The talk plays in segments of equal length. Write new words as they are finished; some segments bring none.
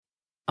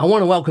I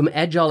want to welcome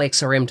Agile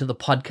XRM to the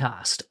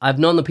podcast. I've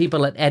known the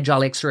people at Agile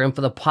XRM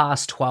for the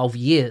past 12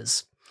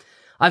 years.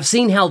 I've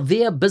seen how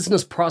their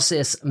business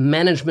process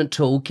management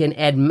tool can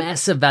add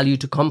massive value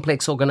to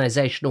complex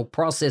organizational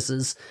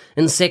processes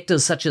in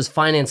sectors such as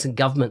finance and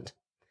government.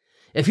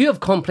 If you have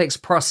complex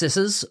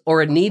processes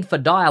or a need for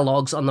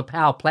dialogues on the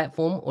Power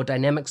Platform or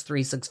Dynamics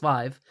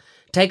 365,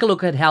 take a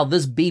look at how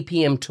this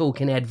BPM tool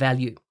can add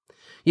value.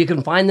 You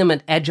can find them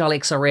at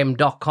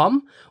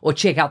agilexrm.com or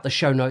check out the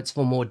show notes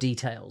for more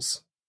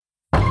details.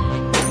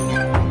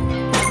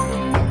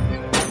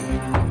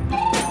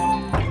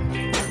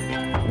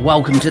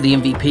 Welcome to the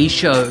MVP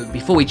Show.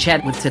 Before we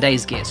chat with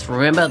today's guest,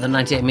 remember the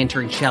 98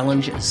 Mentoring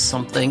Challenge is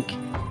something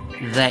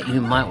that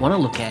you might want to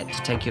look at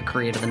to take your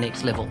career to the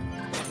next level.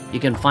 You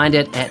can find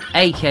it at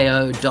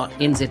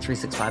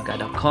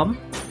ako.nz365guy.com.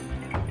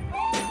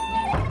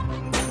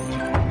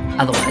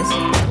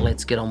 Otherwise,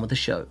 let's get on with the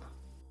show.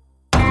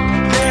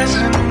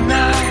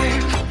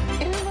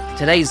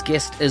 Today's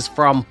guest is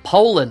from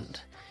Poland.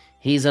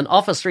 He's an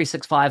Office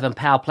 365 and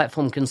Power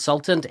Platform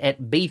consultant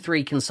at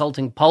B3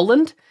 Consulting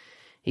Poland.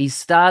 He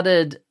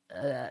started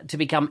to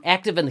become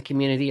active in the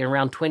community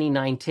around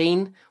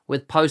 2019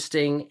 with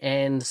posting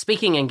and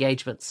speaking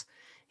engagements.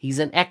 He's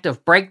an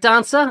active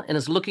breakdancer and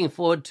is looking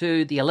forward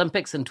to the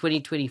Olympics in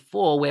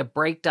 2024 where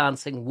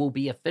breakdancing will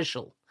be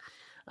official.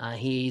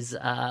 He's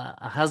a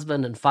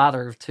husband and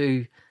father of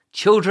 2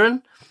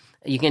 children.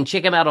 You can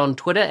check him out on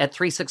Twitter at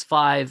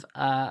 365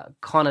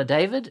 Connor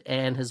David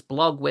and his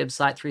blog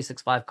website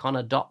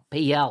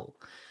 365connor.pl.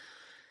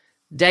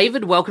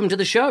 David, welcome to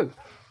the show.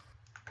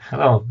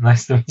 Hello,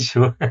 nice to meet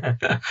you.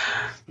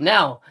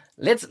 Now,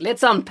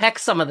 let's unpack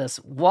some of this.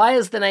 Why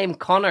is the name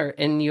Connor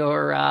in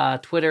your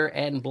Twitter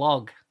and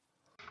blog?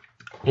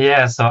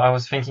 Yeah, so I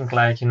was thinking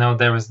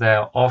there is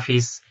the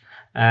Office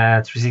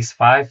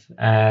 365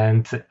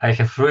 and I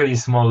have really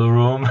small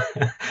room.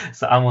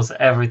 So almost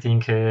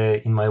everything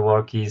in my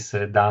work is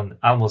done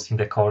almost in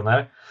the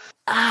corner.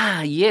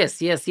 Ah,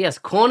 yes.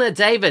 Corner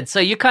David. So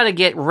you kind of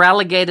get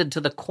relegated to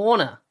the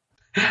corner.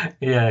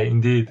 Yeah,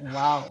 indeed.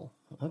 Wow.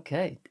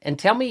 Okay. And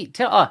tell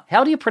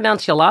how do you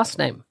pronounce your last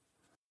name?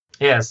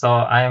 Yeah, so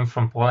I am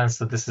from Poland,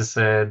 so this is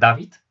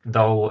Dawid,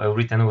 though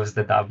written with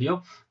the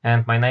W,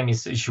 and my name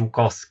is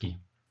Ziółkowski.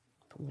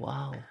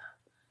 Wow.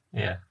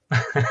 Yeah.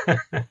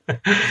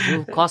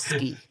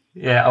 Ziółkowski.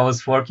 Yeah, I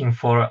was working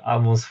for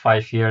almost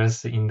 5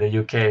 years in the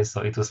UK,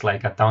 so it was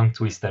like a tongue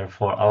twister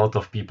for a lot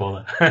of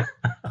people.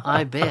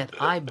 I bet.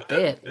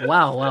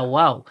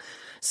 Wow.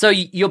 So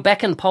you're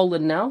back in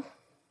Poland now?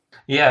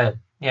 Yeah,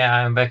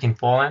 I'm back in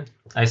Poland.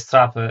 I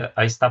stopped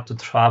to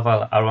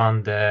travel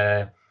around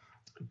the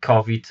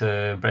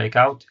COVID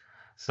breakout.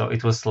 So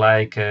it was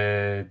like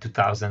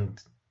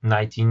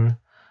 2019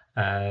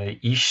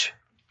 ish,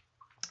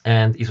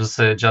 and it was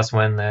just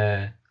when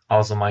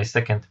also my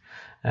second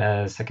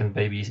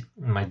baby,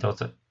 my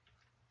daughter,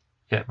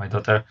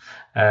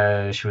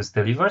 she was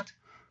delivered,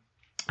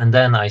 and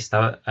then I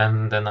stopped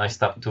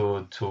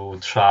to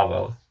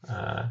travel,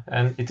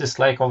 and it is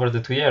like over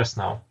the 2 years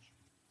now.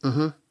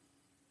 Mm-hmm.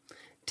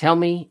 Tell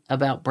me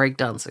about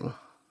breakdancing.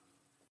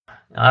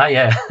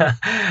 Yeah,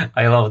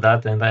 I love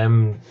that, and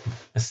I'm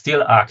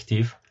still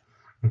active,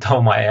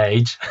 though my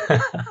age.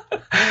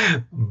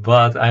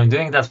 But I'm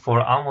doing that for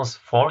almost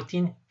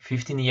 15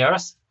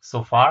 years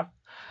so far.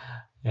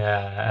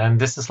 Yeah, and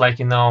this is a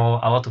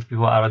lot of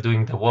people are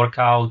doing the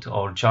workout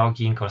or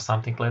jogging or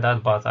something like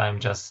that, but I'm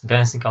just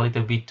dancing a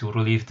little bit to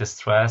relieve the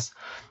stress.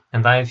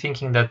 And I'm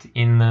thinking that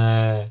in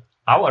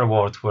our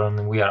world,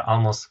 when we are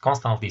almost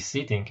constantly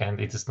sitting and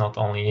it is not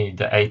only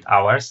the 8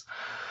 hours,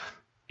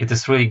 it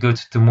is really good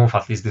to move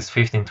at least this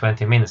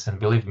 15-20 minutes, and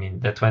believe me,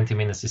 the 20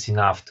 minutes is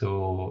enough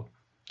to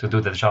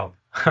do the job.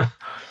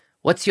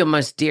 What's your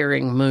most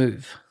daring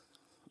move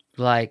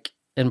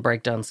in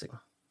breakdancing?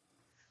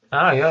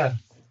 Yeah,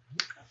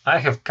 I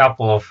have a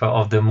couple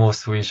of the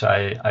moves which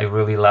I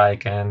really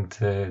like, and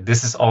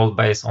this is all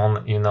based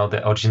on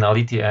the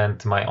originality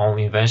and my own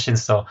invention.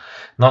 So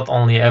not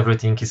only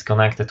everything is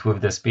connected with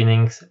the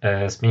spinning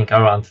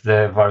around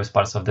the various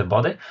parts of the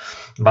body,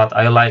 but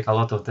I like a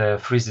lot of the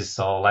freezes.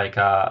 So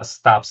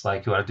stops,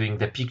 like you are doing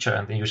the picture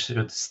and you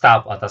should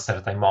stop at a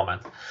certain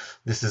moment.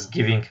 This is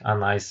giving a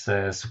nice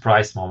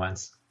surprise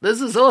moments. This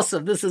is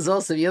awesome.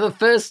 You're the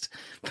first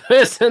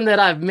person that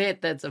I've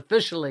met that's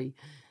officially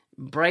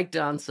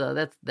breakdancer.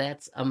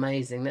 That's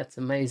amazing.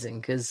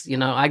 Because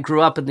I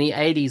grew up in the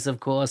 80s, of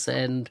course,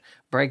 and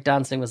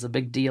breakdancing was a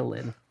big deal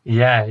then.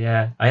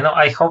 Yeah, I know.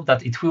 I hope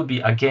that it will be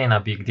again a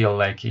big deal,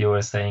 like you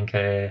were saying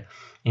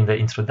in the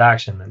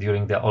introduction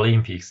during the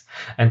Olympics.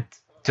 And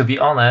to be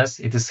honest,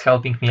 it is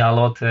helping me a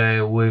lot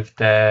with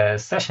the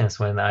sessions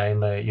when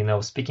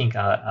I'm speaking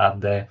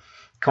at the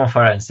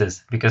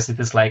conferences, because it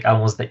is like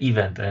almost the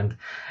event, and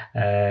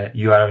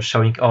you are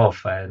showing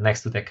off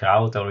next to the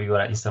crowd, or you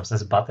are in some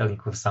sense battling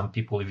with some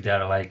people. If they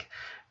are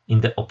in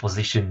the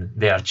opposition,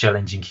 they are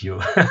challenging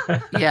you.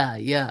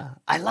 Yeah.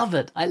 I love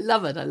it.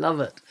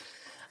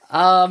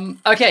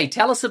 Okay,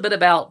 tell us a bit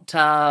about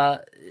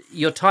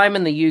your time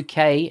in the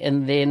UK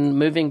and then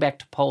moving back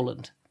to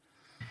Poland.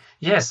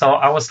 Yeah, so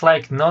I was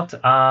like not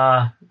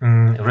a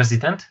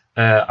resident.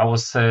 I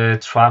was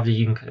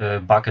traveling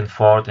back and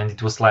forth, and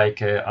it was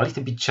like a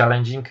little bit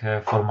challenging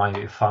for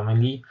my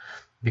family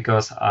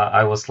because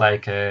I was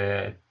like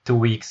 2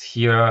 weeks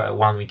here,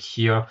 1 week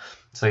here,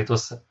 so it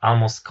was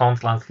almost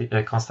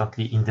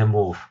constantly in the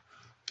move.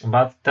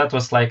 But that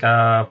was like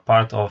a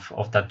part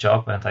of that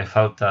job, and I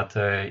felt that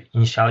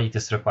initially it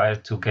is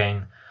required to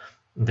gain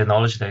the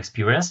knowledge, the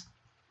experience,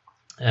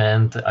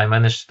 and I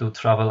managed to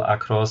travel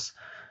across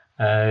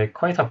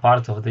quite a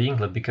part of the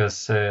England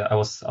because I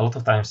was a lot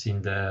of times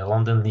in the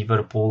London,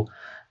 Liverpool,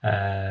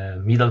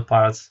 middle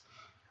parts.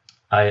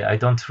 I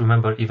don't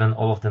remember even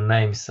all of the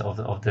names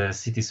of the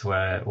cities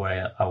where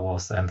I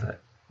was and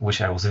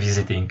which I was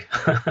visiting.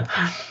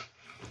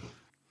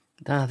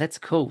 Ah, that's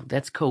cool.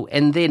 That's cool.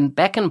 And then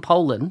back in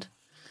Poland,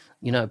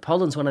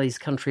 Poland's one of these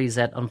countries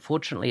that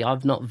unfortunately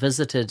I've not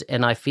visited,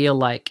 and I feel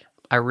like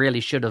I really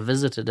should have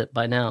visited it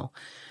by now.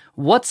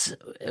 What's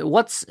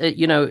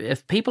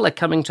if people are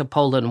coming to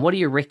Poland, what do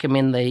you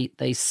recommend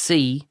they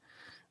see,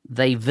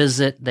 they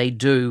visit, they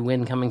do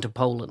when coming to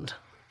Poland?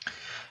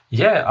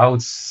 Yeah, I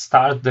would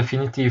start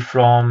definitely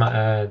from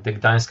the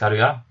Gdańsk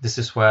area. This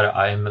is where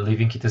I'm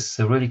living. It is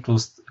really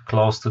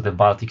close to the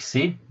Baltic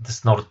Sea,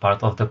 this north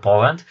part of the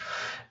Poland,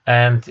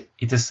 and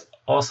it is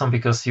awesome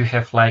because you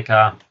have like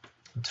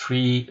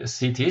three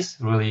cities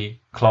really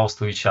close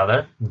to each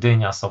other: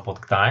 Gdynia, Sopot,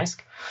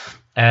 Gdańsk,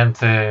 and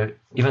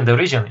even the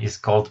region is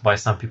called by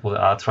some people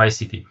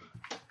Tri-City.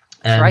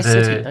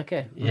 Tri-City,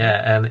 okay.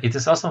 Yeah, and it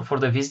is awesome for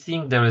the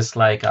visiting. There is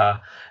like a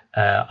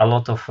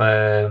lot of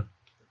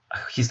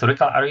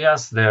historical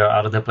areas. There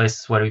are the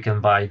places where you can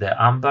buy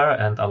the amber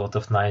and a lot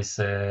of nice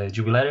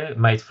jewelry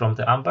made from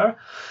the amber.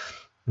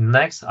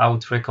 Next, I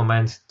would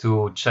recommend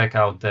to check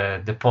out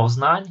the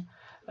Poznań.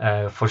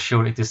 For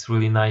sure, it is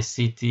really nice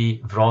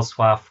city.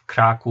 Wrocław,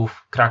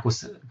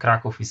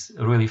 Kraków is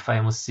a really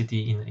famous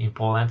city in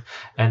Poland,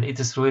 and it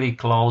is really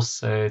close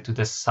to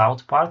the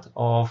south part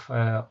of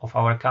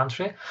our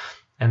country.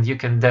 And you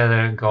can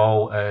there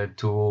go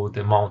to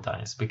the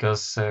mountains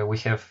because we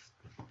have.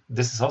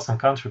 This is awesome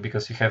country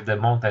because you have the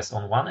mountains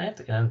on one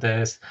end and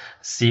the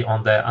sea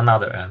on the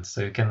another end,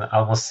 so you can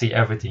almost see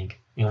everything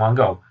in one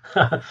go.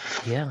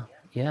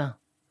 Yeah.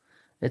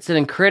 It's an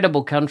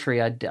incredible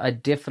country. I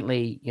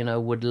definitely,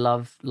 would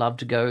love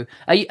to go.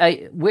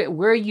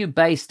 Where are you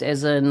based?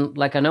 As in,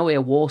 like, I know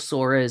where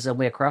Warsaw is and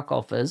where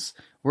Krakow is.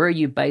 Where are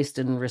you based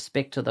in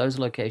respect to those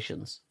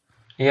locations?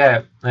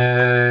 Yeah,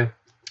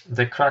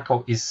 the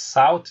Krakow is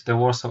south, the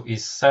Warsaw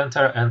is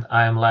center, and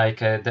I'm like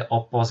the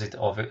opposite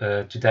of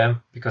to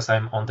them because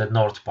I'm on the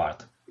north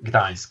part,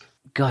 Gdańsk.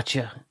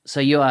 Gotcha. So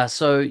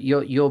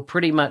you're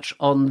pretty much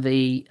on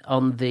the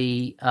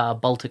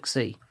Baltic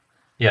Sea.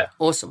 Yeah.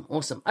 Awesome.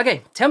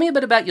 Okay, tell me a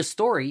bit about your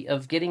story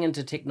of getting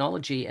into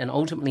technology and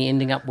ultimately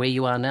ending up where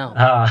you are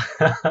now.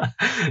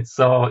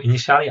 So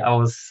initially I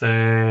was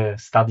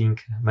studying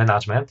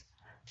management,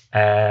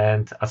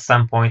 and at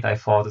some point I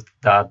thought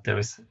that there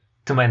is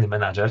too many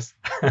managers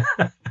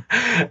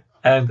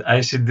and I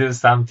should do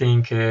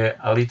something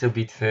a little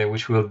bit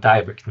which will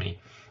direct me.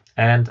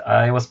 And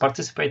I was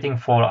participating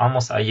for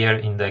almost a year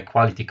in the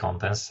quality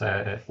contest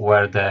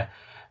where the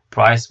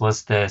prize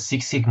was the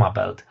Six Sigma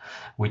belt,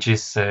 which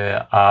is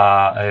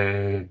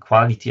a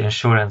quality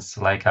assurance,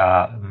 like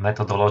a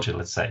methodology,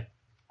 let's say.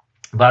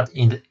 But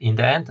in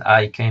the end,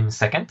 I came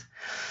second,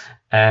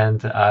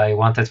 and I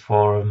wanted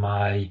for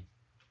my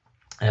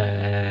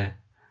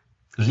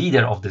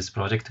leader of this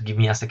project to give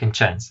me a second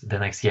chance the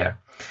next year.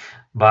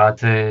 But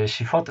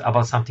she thought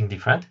about something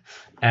different,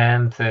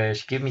 and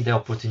she gave me the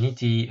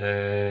opportunity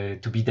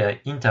to be the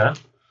intern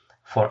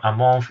for a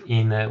month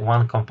in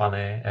one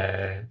company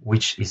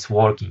which is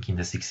working in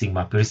the Six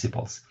Sigma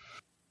principles.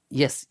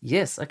 Yes,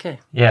 okay.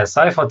 Yeah,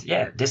 so I thought,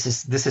 yeah, this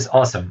is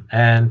awesome.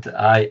 And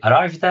I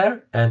arrived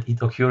there, and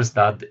it occurs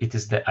that it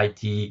is the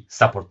IT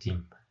support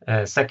team,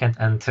 second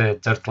and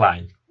third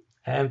line.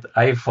 And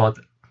I thought,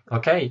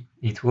 okay,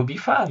 it will be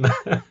fun.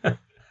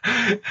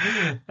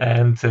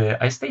 And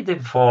I stayed there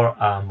for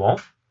a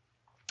month,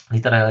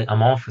 literally a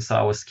month. So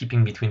I was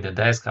skipping between the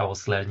desks. I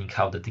was learning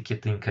how the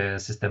ticketing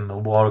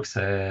system works,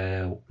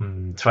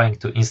 trying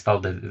to install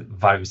the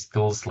various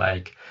tools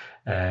like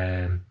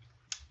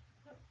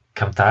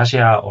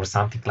Camtasia or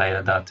something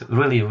like that.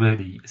 Really,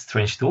 really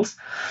strange tools.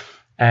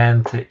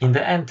 And in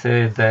the end,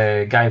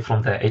 the guy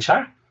from the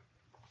HR,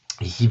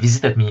 he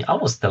visited me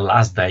almost the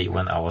last day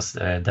when I was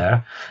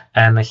there,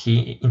 and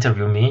he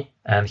interviewed me,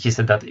 and he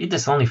said that it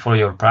is only for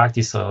your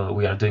practice, so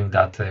we are doing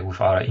that with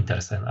our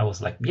interest. And I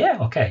was like, yeah,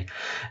 okay.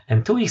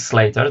 And 2 weeks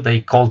later,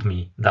 they called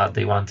me that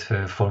they want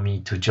for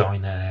me to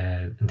join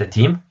the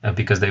team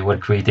because they were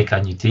creating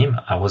a new team.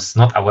 I was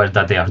not aware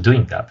that they are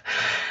doing that.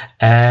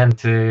 And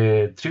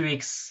 3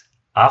 weeks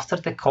after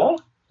the call,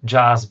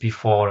 just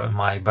before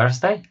my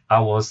birthday,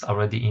 I was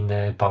already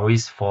in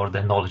Paris for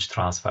the knowledge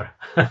transfer.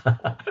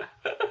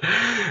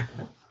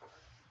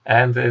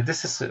 And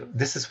this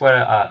is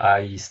where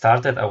I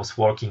started. I was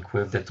working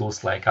with the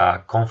tools like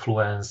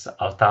Confluence,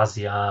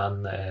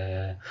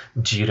 Altazian,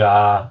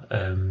 Jira,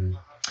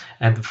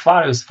 and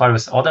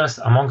various others.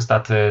 Amongst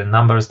that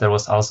numbers, there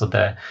was also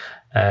the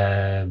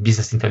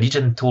business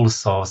intelligence tools,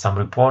 so some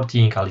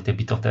reporting, a little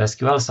bit of the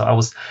SQL. So I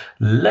was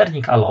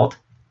learning a lot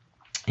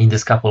in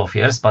this couple of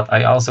years, but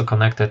I also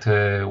connected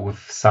with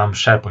some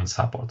SharePoint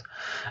support,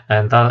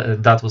 and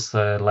that was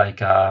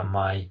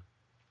my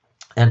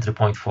entry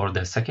point for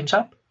the second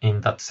job.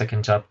 In that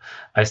second job,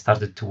 I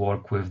started to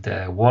work with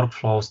the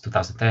workflows,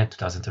 2010,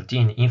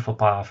 2013,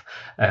 InfoPath,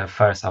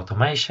 first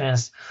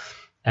automations.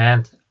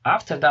 And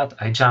after that,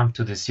 I jumped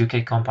to this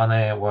UK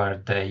company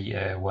where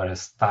they were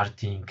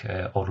starting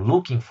or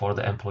looking for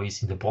the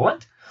employees in the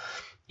Poland.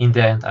 In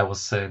the end, I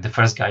was the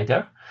first guy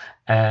there.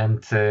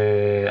 And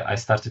I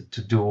started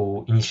to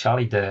do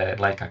initially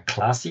a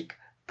classic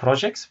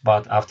projects,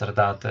 but after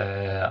that,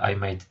 I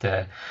made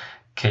the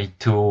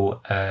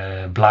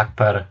K2 Black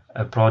Pearl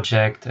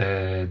project,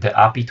 the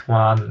Apit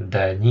one,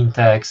 the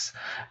Nintex,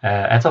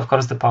 and of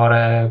course the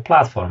Power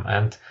Platform.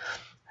 And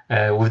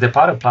with the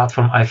Power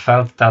Platform, I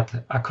felt that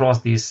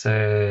across these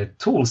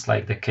tools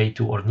like the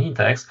K2 or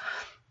Nintex,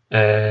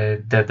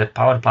 the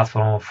Power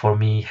Platform for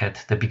me had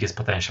the biggest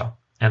potential.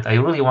 And I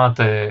really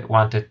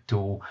wanted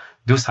to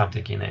do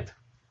something in it.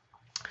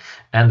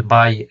 And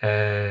by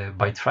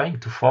trying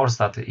to force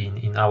that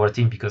in our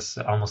team, because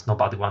almost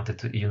nobody wanted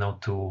to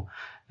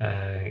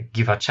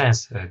give a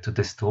chance to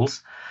these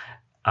tools,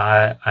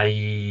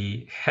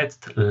 I had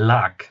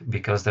luck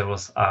because there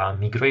was a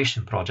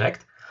migration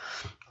project,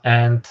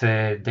 and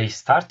they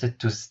started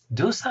to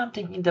do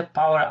something in the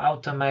Power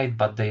Automate,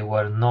 but they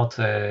were not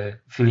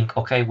feeling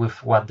okay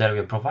with what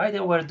their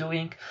provider were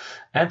doing,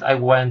 and I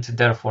went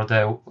there for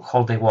the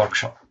whole day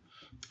workshop.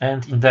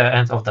 And in the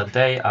end of that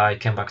day, I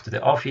came back to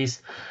the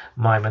office.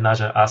 My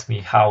manager asked me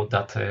how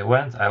that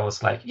went. I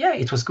was like, yeah,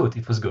 it was good.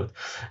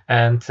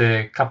 And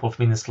a couple of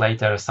minutes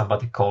later,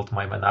 somebody called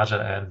my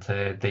manager, and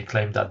they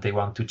claimed that they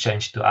want to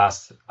change to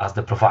us as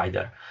the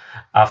provider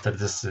after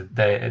the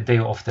day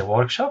of the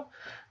workshop.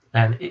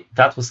 And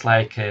that was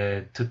like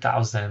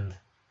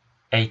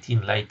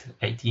 2018, late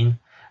 18.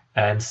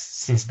 And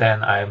since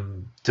then,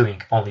 I'm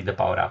doing only the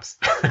Power Apps.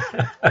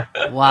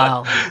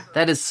 Wow,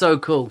 that is so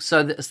cool.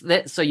 So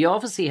so you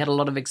obviously had a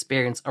lot of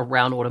experience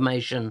around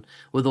automation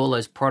with all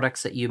those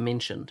products that you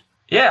mentioned.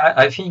 Yeah,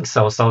 I think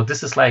so. So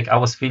this is like I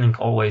was feeling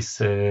always,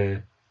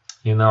 not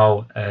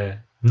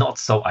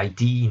so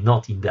IT,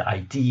 not in the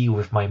IT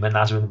with my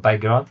management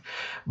background.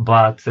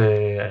 But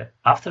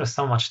after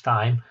so much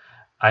time,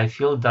 I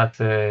feel that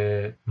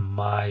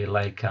my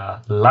lack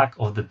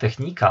of the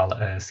technical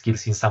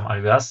skills in some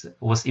areas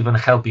was even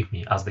helping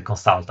me as the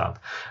consultant.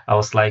 I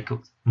was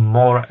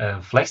more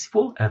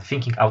flexible and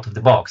thinking out of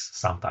the box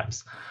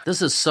sometimes.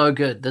 This is so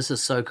good.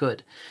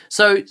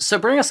 So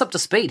bring us up to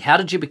speed. How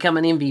did you become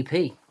an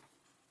MVP?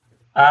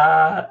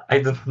 I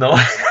don't know.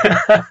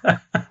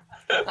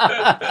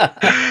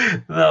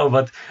 No,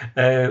 but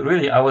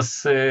really, I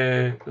was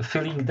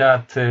feeling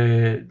that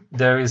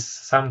there is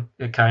some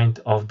kind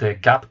of the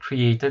gap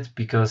created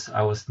because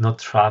I was not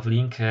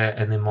traveling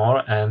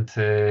anymore, and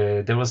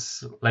there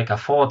was a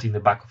thought in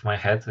the back of my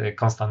head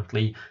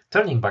constantly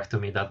turning back to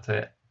me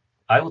that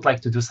I would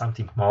like to do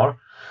something more.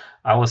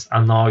 I was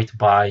annoyed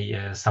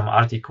by some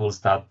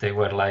articles that they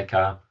were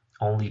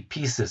only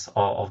pieces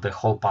of the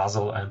whole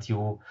puzzle, and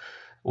you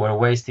were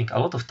wasting a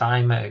lot of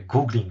time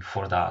Googling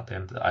for that,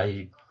 and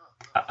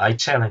I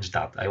challenged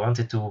that. I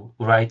wanted to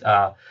write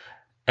A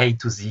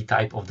to Z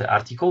type of the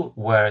article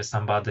where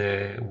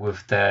somebody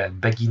with the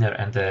beginner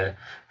and the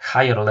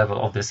higher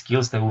level of the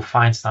skills, they will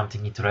find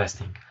something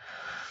interesting.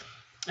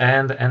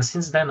 And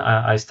since then,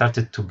 I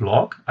started to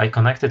blog. I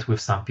connected with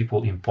some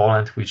people in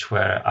Poland which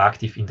were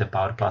active in the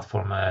Power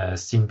Platform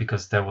scene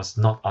because there was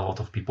not a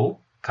lot of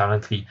people.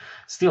 Currently,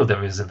 still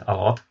there isn't a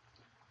lot.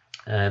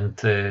 And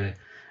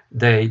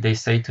they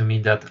say to me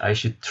that I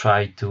should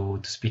try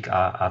to speak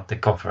at the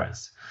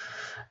conference.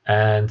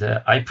 And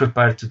I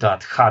prepared to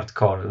that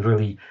hardcore.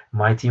 Really,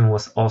 my team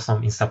was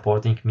awesome in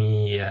supporting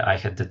me. I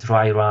had the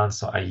dry run,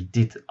 so I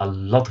did a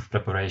lot of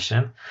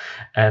preparation.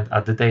 And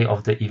at the day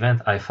of the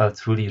event, I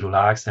felt really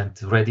relaxed and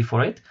ready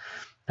for it.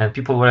 And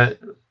people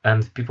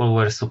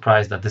were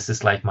surprised that this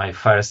is my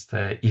first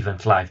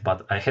event live.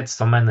 But I had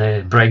so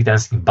many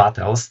breakdancing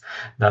battles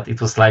that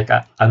it was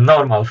a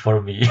normal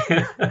for me.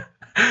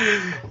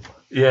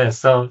 Yeah,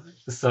 so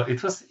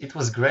it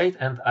was great,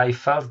 and I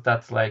felt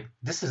that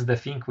this is the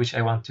thing which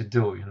I want to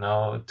do,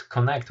 to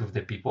connect with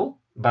the people.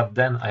 But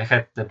then I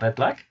had the bad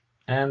luck,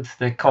 and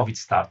the COVID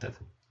started.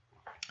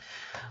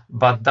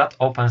 But that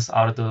opens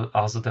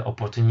also the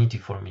opportunity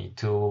for me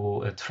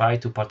to try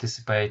to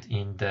participate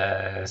in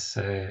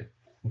the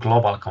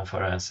global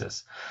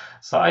conferences.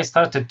 So I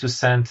started to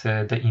send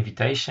the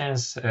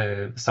invitations.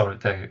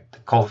 The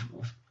call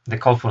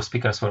for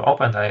speakers were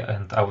opened,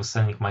 and I was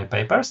sending my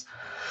papers.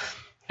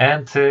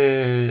 And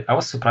I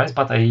was surprised,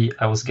 but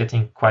I was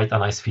getting quite a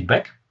nice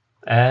feedback.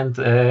 And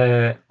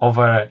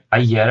over a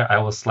year, I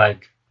was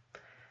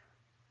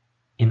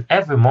in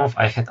every month,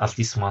 I had at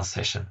least one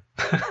session.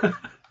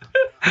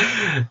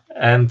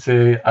 And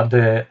at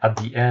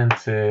the end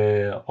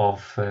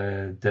of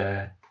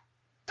the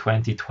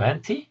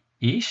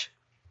 2020-ish,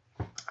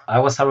 I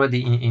was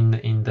already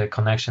in the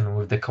connection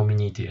with the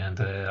community, and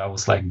I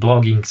was like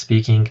blogging,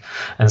 speaking,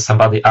 and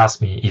somebody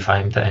asked me if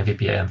I'm the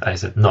MVP, and I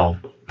said no.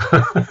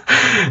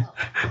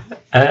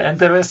 And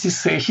the rest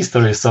is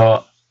history.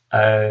 So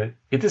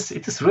it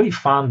is really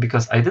fun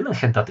because I didn't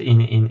have that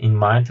in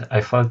mind.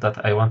 I felt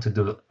that I want to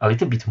do a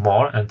little bit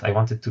more, and I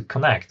wanted to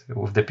connect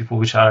with the people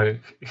which are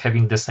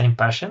having the same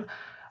passion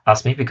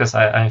as me, because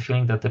I'm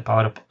feeling that the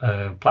Power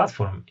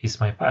platform is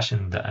my passion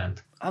in the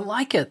end. I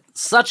like it.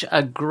 Such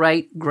a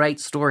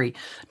great story.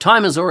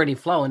 Time has already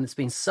flown. It's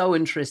been so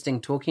interesting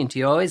talking to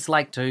you. I always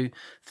like to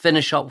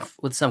finish up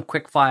with some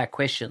quick fire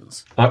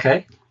questions.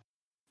 Okay.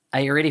 Are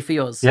you ready for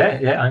yours?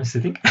 Yeah, I'm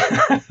sitting.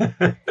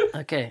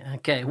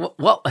 Okay.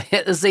 What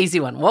this is an easy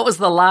one. What was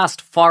the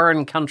last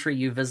foreign country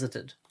you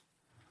visited?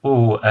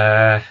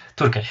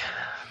 Turkey.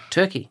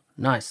 Turkey.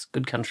 Nice.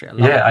 Good country. I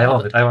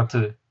love it. I want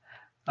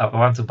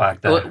to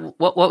back there.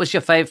 What was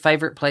your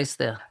favorite place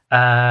there?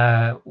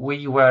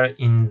 We were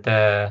in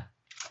the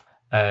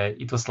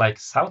it was like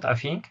south, I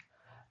think,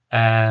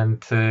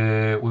 and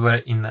we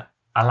were in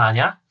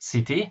Alanya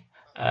city,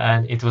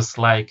 and it was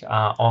like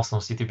an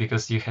awesome city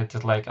because you had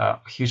like a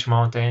huge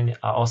mountain, an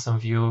awesome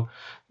view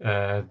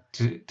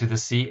to the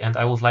sea, and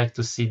I would like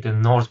to see the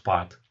north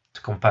part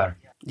to compare.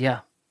 Yeah.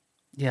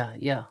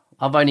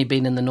 I've only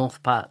been in the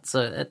north part,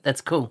 so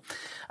that's cool.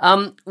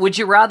 Would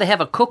you rather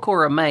have a cook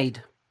or a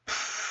maid?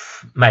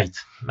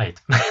 Mate.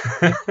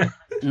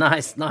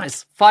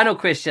 Nice. Final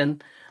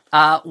question.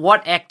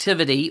 What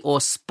activity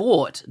or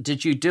sport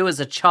did you do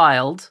as a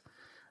child,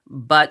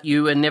 but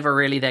you were never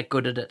really that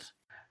good at it?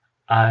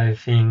 I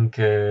think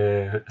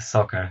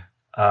soccer.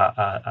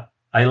 I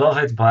love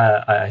it,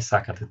 but I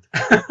suck at it.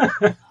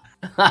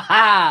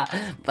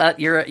 But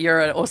you're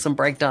an awesome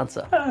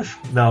breakdancer.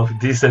 No,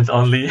 decent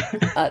only.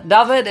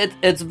 David,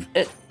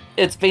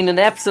 it's been an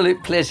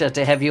absolute pleasure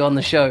to have you on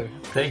the show.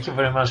 Thank you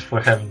very much for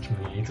having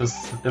me. It was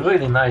a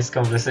really nice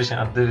conversation.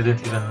 I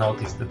didn't even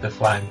notice that the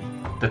time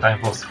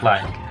was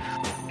flying.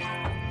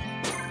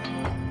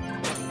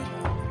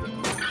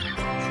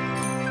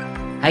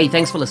 Hey,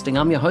 thanks for listening.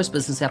 I'm your host,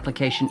 Business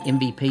Application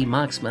MVP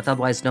Mark Smith,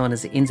 otherwise known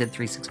as the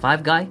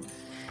NZ365 guy.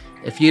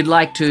 If you'd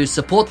like to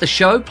support the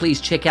show, please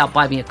check out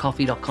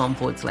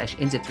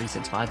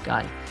buymeacoffee.com/NZ365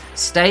 guy.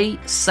 Stay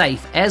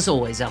safe as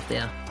always out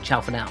there.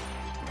 Ciao for now.